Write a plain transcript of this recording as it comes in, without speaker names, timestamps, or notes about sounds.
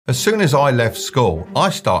As soon as I left school, I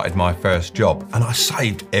started my first job and I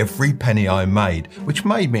saved every penny I made, which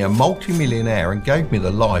made me a multi-millionaire and gave me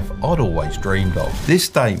the life I'd always dreamed of. This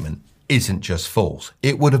statement isn't just false,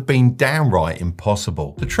 it would have been downright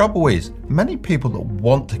impossible. The trouble is, many people that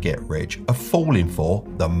want to get rich are falling for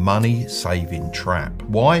the money saving trap.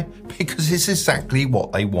 Why? Because it's exactly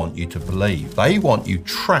what they want you to believe. They want you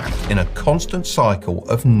trapped in a constant cycle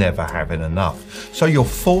of never having enough. So you're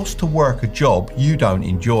forced to work a job you don't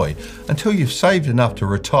enjoy until you've saved enough to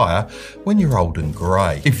retire when you're old and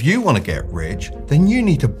grey. If you want to get rich, then you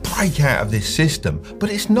need to break out of this system,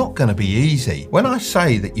 but it's not going to be easy. When I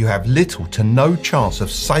say that you have little to no chance of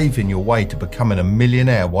saving your way to becoming a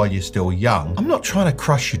millionaire while you're still young, I'm not trying to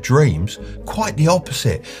crush your dreams. Quite the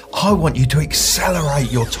opposite. I want you to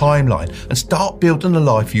accelerate your timeline and start building the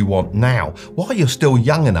life you want now while you're still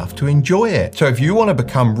young enough to enjoy it. So if you want to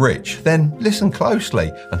become rich, then listen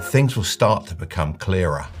closely and things will start to become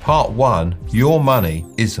clearer. Part 1. Your money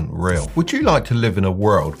isn't real. Would you like to live in a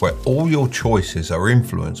world where all your choices are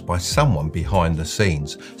influenced by someone behind the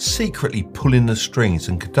scenes, secretly pulling the strings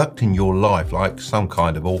and conducting your life like some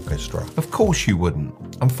kind of orchestra? Of course you wouldn't.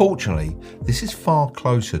 Unfortunately, this is far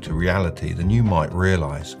closer to reality than you might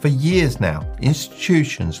realise. For years now,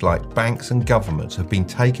 institutions like banks and governments have been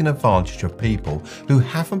taking advantage of people who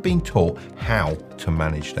haven't been taught how to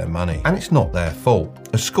manage their money. And it's not their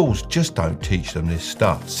fault. The schools just don't teach them this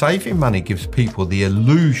stuff. Saving money gives people the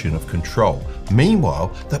illusion of control.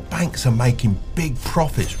 Meanwhile, the banks are making big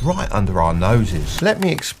profits right under our noses. Let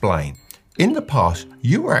me explain. In the past,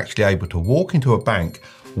 you were actually able to walk into a bank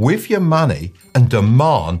with your money and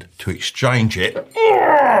demand to exchange it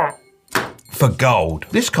for gold.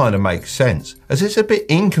 This kind of makes sense, as it's a bit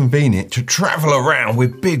inconvenient to travel around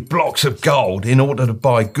with big blocks of gold in order to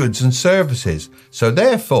buy goods and services. So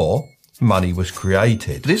therefore, money was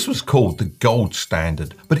created. This was called the gold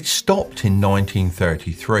standard, but it stopped in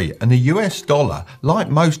 1933, and the US dollar, like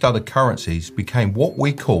most other currencies, became what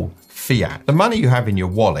we call fiat. The money you have in your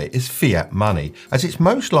wallet is fiat money, as it's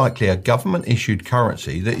most likely a government-issued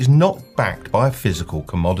currency that is not backed by a physical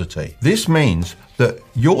commodity. This means that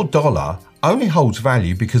your dollar only holds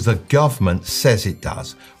value because the government says it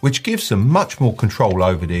does, which gives them much more control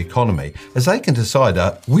over the economy, as they can decide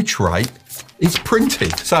at which rate is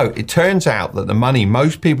printed. So it turns out that the money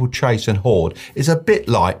most people chase and hoard is a bit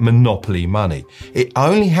like monopoly money. It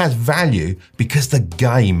only has value because the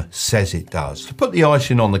game says it does. To put the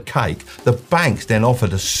icing on the cake, the banks then offer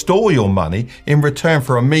to store your money in return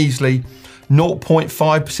for a measly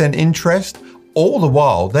 0.5% interest. All the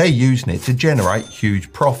while, they're using it to generate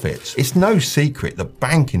huge profits. It's no secret that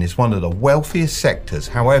banking is one of the wealthiest sectors.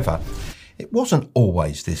 However, it wasn't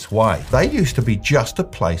always this way. They used to be just a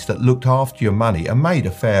place that looked after your money and made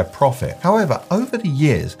a fair profit. However, over the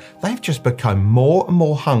years, they've just become more and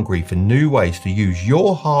more hungry for new ways to use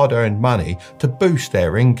your hard-earned money to boost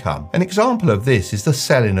their income. An example of this is the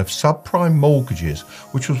selling of subprime mortgages,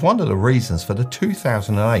 which was one of the reasons for the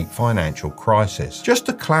 2008 financial crisis. Just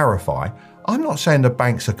to clarify, I'm not saying the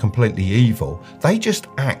banks are completely evil, they just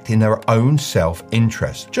act in their own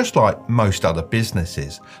self-interest, just like most other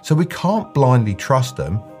businesses, so we can't blindly trust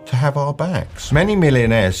them to have our backs. Many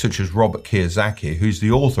millionaires such as Robert Kiyosaki, who's the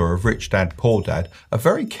author of Rich Dad Poor Dad, are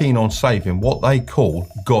very keen on saving what they call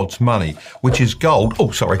God's money, which is gold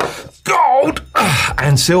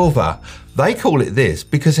and silver. They call it this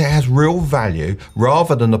because it has real value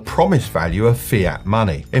rather than the promised value of fiat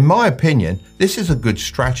money. In my opinion, this is a good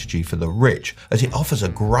strategy for the rich, as it offers a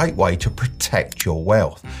great way to protect your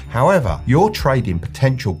wealth. However, you're trading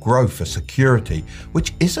potential growth for security,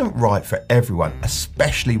 which isn't right for everyone,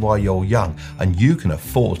 especially while you're young and you can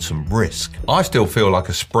afford some risk. I still feel like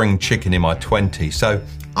a spring chicken in my 20s, so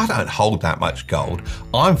I don't hold that much gold.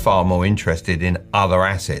 I'm far more interested in other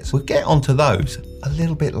assets. We'll get onto those a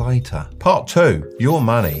little bit later. Part 2, your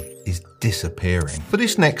money is disappearing. For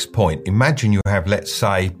this next point, imagine you have, let's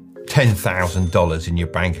say, $10,000 in your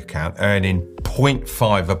bank account earning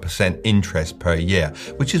 0.5% interest per year,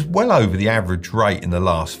 which is well over the average rate in the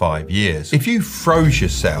last 5 years. If you froze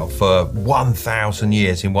yourself for 1,000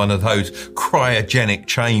 years in one of those cryogenic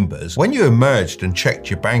chambers, when you emerged and checked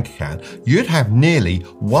your bank account, you'd have nearly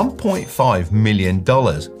 $1.5 million.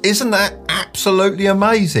 Isn't that absolutely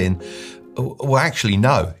amazing? Well, actually,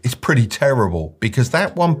 no, it's pretty terrible because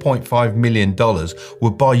that $1.5 million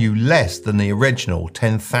would buy you less than the original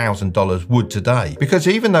 $10,000 would today. Because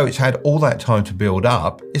even though it's had all that time to build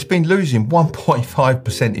up, it's been losing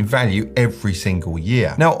 1.5% in value every single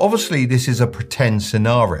year. Now, obviously, this is a pretend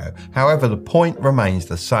scenario. However, the point remains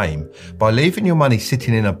the same. By leaving your money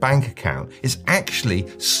sitting in a bank account, it's actually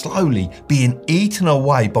slowly being eaten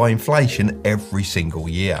away by inflation every single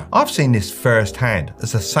year. I've seen this firsthand,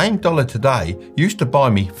 as the same dollar today used to buy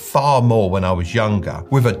me far more when I was younger.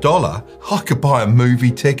 With $1, I could buy a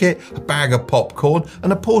movie ticket, a bag of popcorn,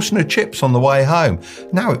 and a portion of chips on the way home.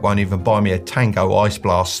 Now it won't even buy me a Tango Ice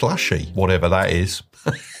Blast slushie, whatever that is.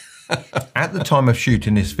 At the time of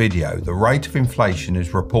shooting this video, the rate of inflation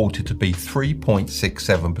is reported to be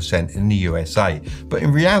 3.67% in the USA, but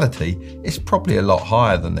in reality, it's probably a lot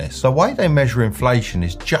higher than this. The way they measure inflation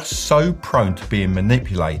is just so prone to being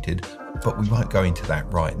manipulated, but we won't go into that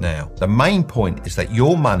right now. The main point is that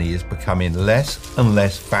your money is becoming less and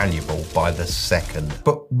less valuable by the second.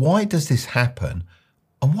 But why does this happen?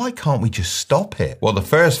 And why can't we just stop it? Well, the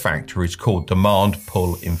first factor is called demand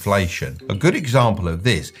pull inflation. A good example of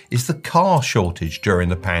this is the car shortage during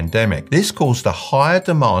the pandemic. This caused a higher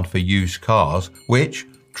demand for used cars, which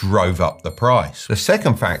drove up the price. The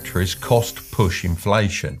second factor is cost push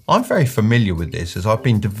inflation. I'm very familiar with this as I've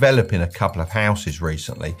been developing a couple of houses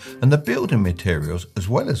recently, and the building materials as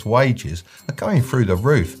well as wages are going through the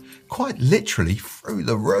roof. Quite literally through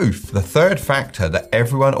the roof. The third factor that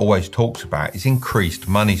everyone always talks about is increased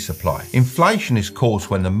money supply. Inflation is caused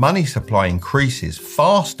when the money supply increases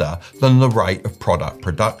faster than the rate of product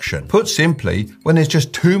production. Put simply, when there's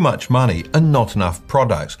just too much money and not enough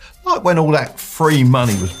products, like when all that free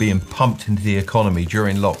money was being pumped into the economy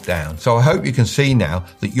during lockdown. So I hope you can see now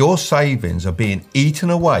that your savings are being eaten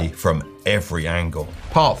away from every angle.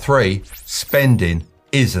 Part 3, spending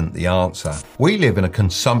isn't the answer. We live in a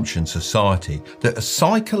consumption society that has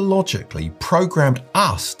psychologically programmed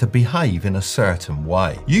us to behave in a certain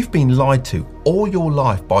way. You've been lied to all your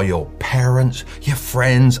life by your parents, your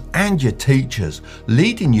friends, and your teachers,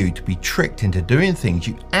 leading you to be tricked into doing things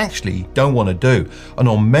you actually don't want to do, and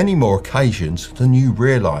on many more occasions than you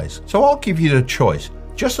realize. So I'll give you the choice.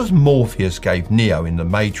 Just as Morpheus gave Neo in The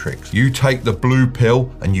Matrix, you take the blue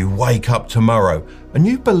pill and you wake up tomorrow and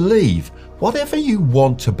you believe whatever you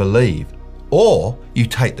want to believe, or you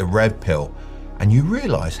take the red pill and you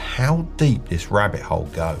realize how deep this rabbit hole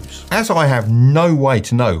goes. As I have no way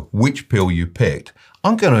to know which pill you picked,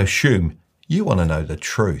 I'm going to assume you want to know the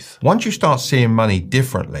truth. Once you start seeing money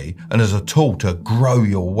differently and as a tool to grow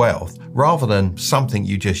your wealth, rather than something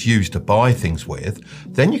you just use to buy things with,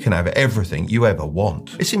 then you can have everything you ever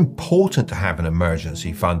want. It's important to have an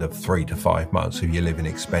emergency fund of 3 to 5 months of your living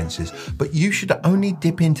expenses, but you should only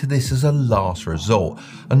dip into this as a last resort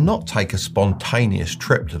and not take a spontaneous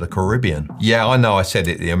trip to the Caribbean. Yeah, I know I said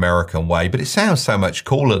it the American way, but it sounds so much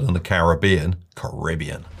cooler than the Caribbean.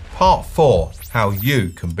 Part 4, how you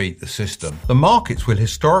can beat the system. The markets will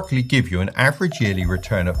historically give you an average yearly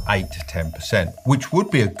return of 8 to 10%, which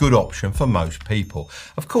would be a good option for most people.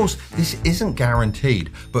 Of course, this isn't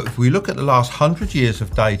guaranteed, but if we look at the last 100 years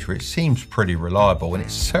of data, it seems pretty reliable, and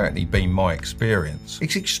it's certainly been my experience.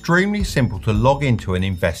 It's extremely simple to log into an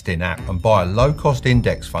investing app and buy a low-cost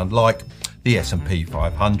index fund like the S&P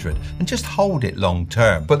 500 and just hold it long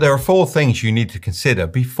term. But there are 4 things you need to consider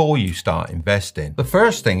before you start investing. The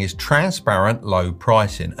first thing is transparent low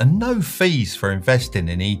pricing and no fees for investing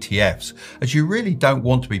in ETFs, as you really don't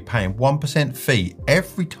want to be paying 1% fee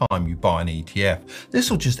every time you buy an ETF. This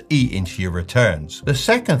will just eat into your returns. The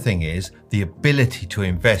second thing is the ability to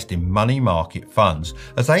invest in money market funds,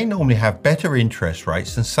 as they normally have better interest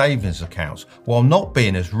rates than savings accounts while not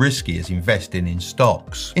being as risky as investing in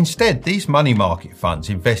stocks. Instead, these money market funds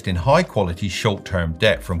invest in high quality short-term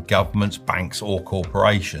debt from governments, banks or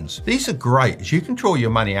corporations. These are great as you can draw your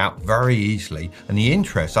money out very easily, and the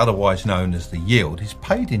interest, otherwise known as the yield, is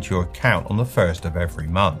paid into your account on the first of every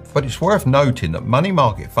month. But it's worth noting that money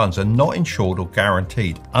market funds are not insured or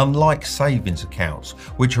guaranteed, unlike savings accounts,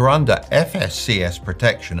 which are under FSCS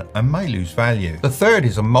protection and may lose value. The third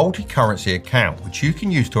is a multi-currency account, which you can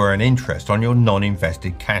use to earn interest on your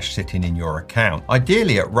non-invested cash sitting in your account,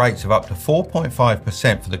 ideally at rates of up to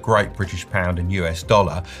 4.5% for the Great British Pound and US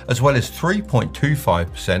dollar, as well as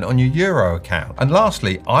 3.25% on your Euro account. And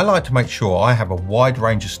lastly, I like to make sure I have a wide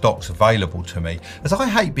range of stocks available to me, as I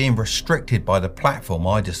hate being restricted by the platform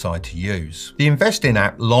I decide to use. The investing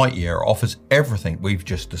app Lightyear offers everything we've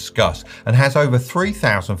just discussed and has over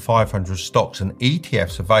 3,500 500 stocks and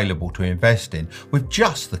ETFs available to invest in with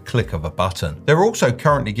just the click of a button. They're also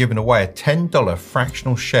currently giving away a $10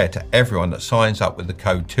 fractional share to everyone that signs up with the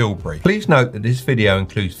code Tilbury. Please note that this video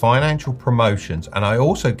includes financial promotions, and I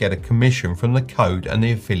also get a commission from the code and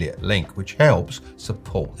the affiliate link, which helps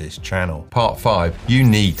support this channel. Part 5. You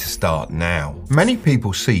need to start now. Many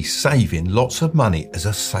people see saving lots of money as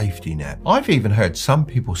a safety net. I've even heard some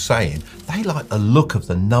people saying they like the look of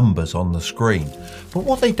the numbers on the screen, but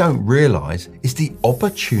what they don't realize is the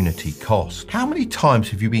opportunity cost. How many times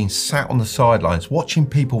have you been sat on the sidelines watching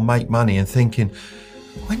people make money and thinking,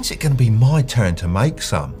 when's it going to be my turn to make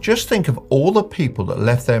some? Just think of all the people that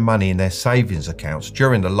left their money in their savings accounts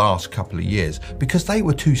during the last couple of years because they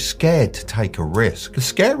were too scared to take a risk. The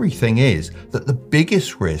scary thing is that the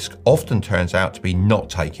biggest risk often turns out to be not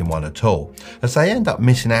taking one at all, as they end up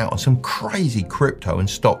missing out on some crazy crypto and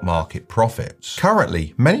stock market profits.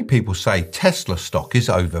 Currently, many people say Tesla stock is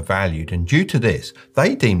overvalued, and due to this,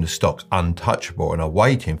 they deem the stocks untouchable and are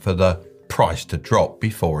waiting for the price to drop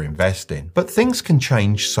before investing. But things can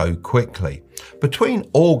change so quickly. Between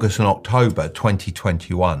August and October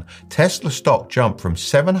 2021, Tesla stock jumped from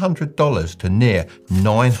 $700 to near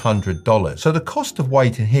 $900. So the cost of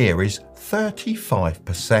waiting here is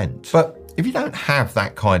 35%. But if you don't have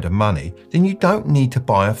that kind of money, then you don't need to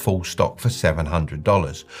buy a full stock for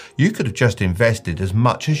 $700. You could have just invested as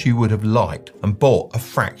much as you would have liked and bought a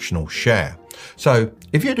fractional share. So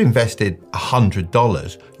if you'd invested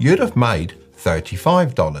 $100, you'd have made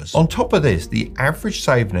 $35. On top of this, the average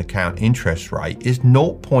saving account interest rate is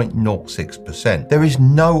 0.06%. There is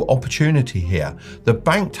no opportunity here. The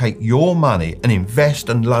bank take your money and invest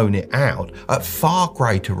and loan it out at far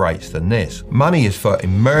greater rates than this. Money is for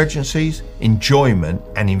emergencies, enjoyment,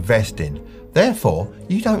 and investing. Therefore,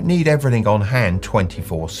 you don't need everything on hand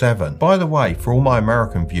 24/7. By the way, for all my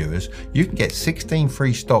American viewers, you can get 16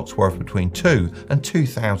 free stocks worth between $2,000 and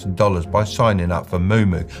 $2,000 by signing up for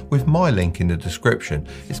Moomoo with my link in the description.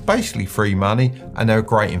 It's basically free money and they're a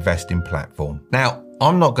great investing platform. Now,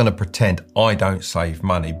 I'm not going to pretend I don't save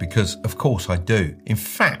money because of course I do. In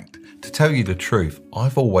fact, to tell you the truth,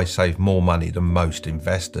 I've always saved more money than most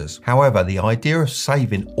investors. However, the idea of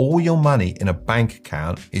saving all your money in a bank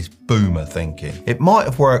account is boomer thinking. It might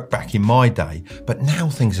have worked back in my day, but now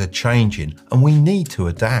things are changing and we need to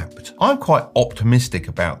adapt. I'm quite optimistic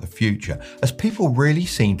about the future as people really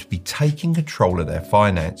seem to be taking control of their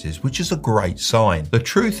finances, which is a great sign. The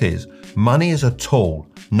truth is, money is a tool,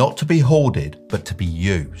 not to be hoarded, but to be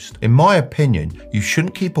used. In my opinion, you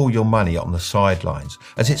shouldn't keep all your money on the sidelines,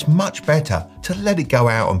 as it's much better to let it go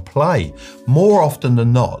out and play. More often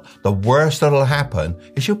than not, the worst that'll happen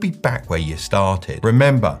is you'll be back where you started.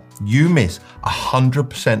 Remember, you miss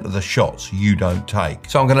 100% of the shots you don't take.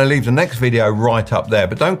 So I'm going to leave the next video right up there,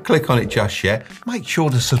 but don't click on it just yet. Make sure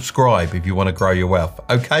to subscribe if you want to grow your wealth,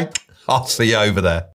 okay? I'll see you over there.